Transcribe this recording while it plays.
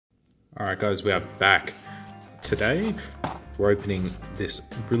Alright guys, we are back. Today we're opening this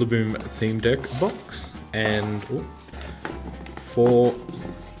Rillaboom theme deck box and 4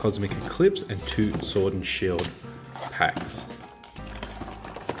 Cosmic Eclipse and 2 Sword and Shield packs.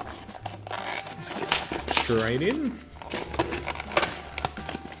 Let's get straight in.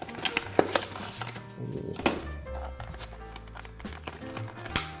 Ooh.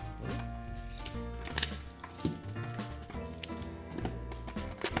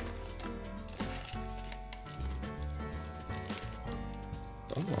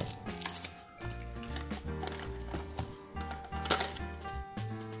 Oh.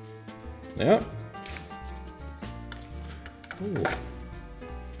 Yeah. Ooh. Look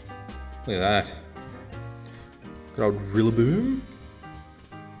at that. Good old Rillaboom.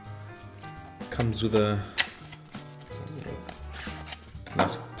 Comes with a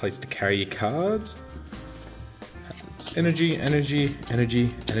nice place to carry your cards. Energy,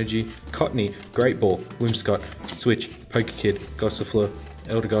 Cottony, Great Ball, Whimsicott, Switch, Pokekid, Gossifleur,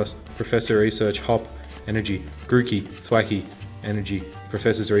 Eldegoss, Professor Research, Hop, Energy, Grookey, Thwacky, Energy,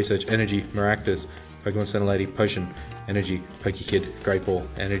 Professor's Research, Energy, Maractus, Pokemon Center Lady, Potion, Energy, Pokekid, Great Ball,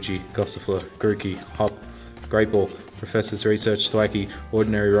 Energy, Gossifleur, Grookey, Hop, Great Ball, Professor's Research, Thwacky,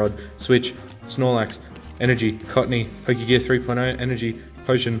 Ordinary Rod, Switch, Snorlax, Energy, Cottony, Pokegear 3.0, Energy,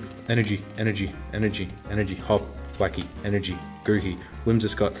 Potion, Energy, Hop, Thwacky, Energy, Grookey,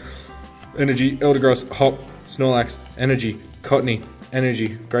 Whimsicott, Energy, Eldegoss, Hop, Snorlax, Energy, Cottony, Energy,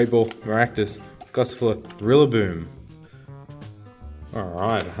 Great Ball, Maractus, Gossifleur, Rillaboom.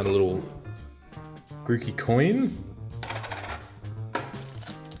 Alright, I had a little Grookey coin.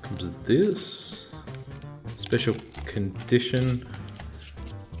 Comes with this. Special condition.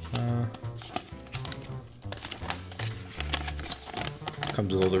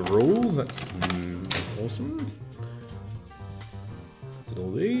 Comes with all the rules, that's awesome. With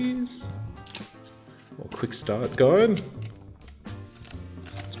all these. A quick start guide.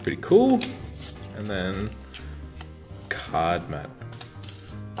 It's pretty cool. And then card mat.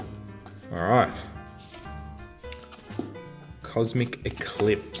 Alright. Cosmic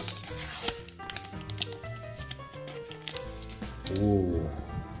Eclipse. Ooh.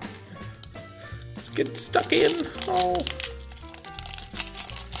 Let's get stuck in. Oh.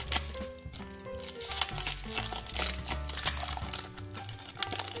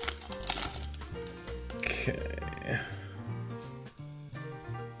 Okay.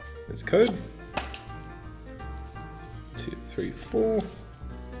 There's code. 2, 3, 4.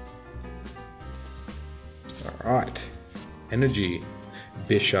 Alright. Energy.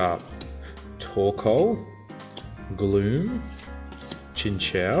 Bishop. Torkoal. Gloom.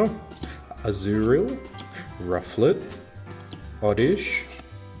 Chinchou. Azurill. Rufflet. Oddish.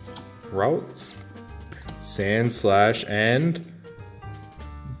 Ralts. Sandslash and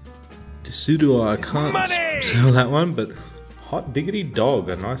Decidueye. I can't spell that one, but Hot Diggity Dog,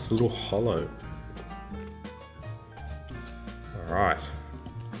 a nice little hollow. Alright.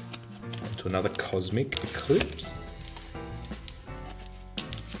 On to another Cosmic Eclipse.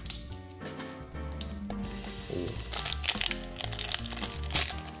 Ooh.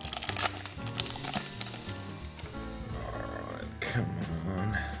 Alright, come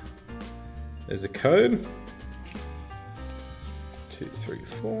on. There's a code. 2, 3,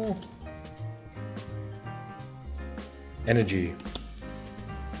 4. Energy.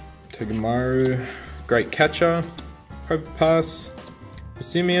 Togemaru, Great Catcher, Probopass,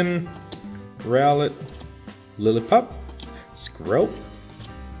 Passimian, Rowlet, Lillipup, Skrelp,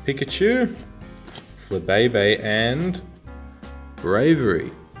 Pikachu, Flabébé, and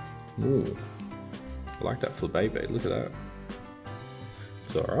Bravery. Ooh, I like that Flabébé, look at that.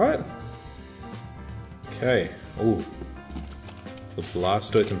 It's alright. Okay, ooh, the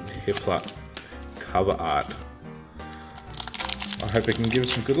Blastoise and Piplup cover art. I hope it can give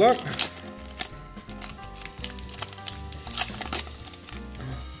us some good luck.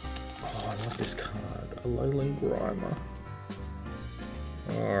 Oh, I love this card. A Alolan Grimer.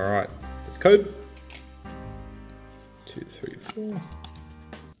 Alright, let's code. 2, 3, 4.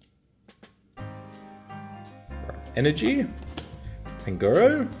 Right. Energy.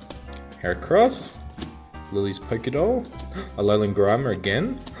 Pangoro. Heracross. Lily's Pokédoll. A Alolan Grimer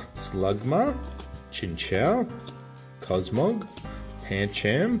again. Slugma. Chinchou. Cosmog.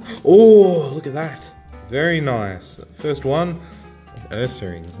 Pancham. Oh, look at that. Very nice. First one,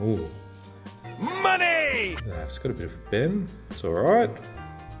 Ursaring. Ooh. Money! Yeah, it's got a bit of a bend. It's alright.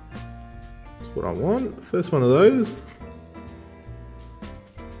 That's what I want. First one of those.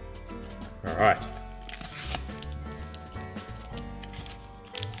 Alright.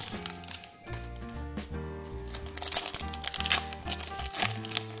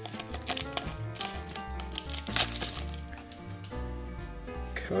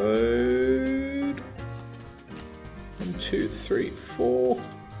 code. 1, 2, 3, 4.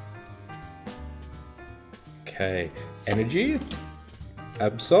 Okay, energy,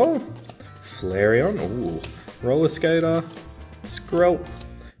 Absol, Flareon, ooh, Roller Skater, Skrelp,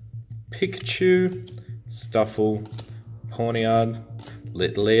 Pikachu, Stuffle, Pawniard,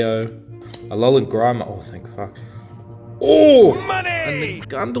 Litleo, Alolan Grimer, oh thank fuck. Oh! Money! And the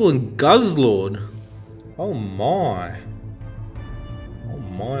Gundle and Guzzlord. Oh my. Oh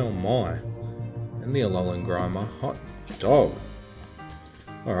my, oh my. And the Alolan Grimer, hot dog.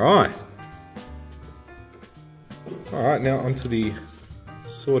 Alright. Alright, now onto the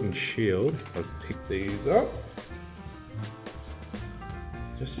Sword and Shield. I'll pick these up.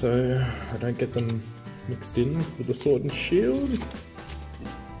 Just so I don't get them mixed in with the Sword and Shield.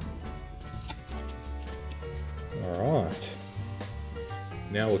 Alright.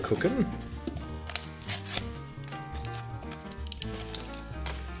 Now we're cooking.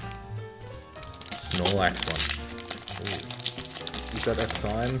 Snorlax one. Ooh. Is that a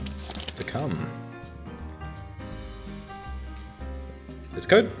sign to come? This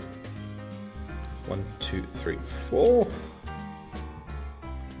code. 1, 2, 3, 4.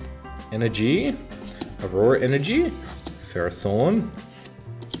 Energy. Aurora Energy. Ferrothorn.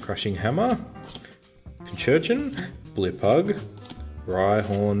 Crushing Hammer. Pinchurchin. Blipug.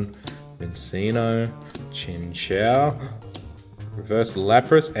 Rhyhorn. Vincino. Chinchou. Reverse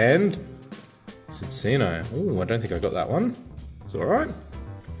Lapras and Cincino. Oh, I don't think I got that one. It's alright.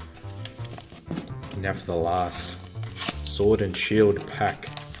 Now for the last Sword and Shield pack.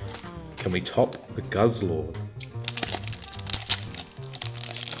 Can we top the Guzzlord?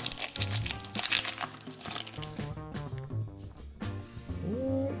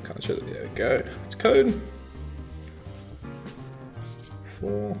 Oh, can't show it. There we go. It's code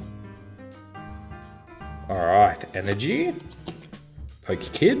 4. Alright, Energy,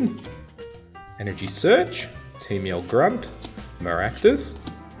 Pokekid, Energy Search, Team Yell Grunt, Maractus,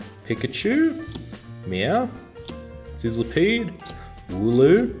 Pikachu, Meow, Sizzlipede,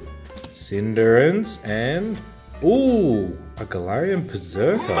 Wooloo, Cinderace, and ooh, a Galarian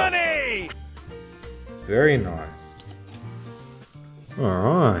Berserker. Money! Very nice.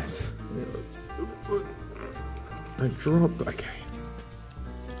 Alright. Let's don't drop. Okay.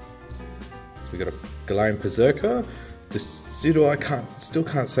 So we got a Galarian Berserker, Decidueye, I still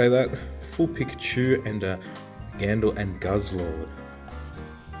can't say that. Full Pikachu and a Gandalf and Guzzlord.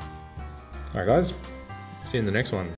 Alright guys, see you in the next one.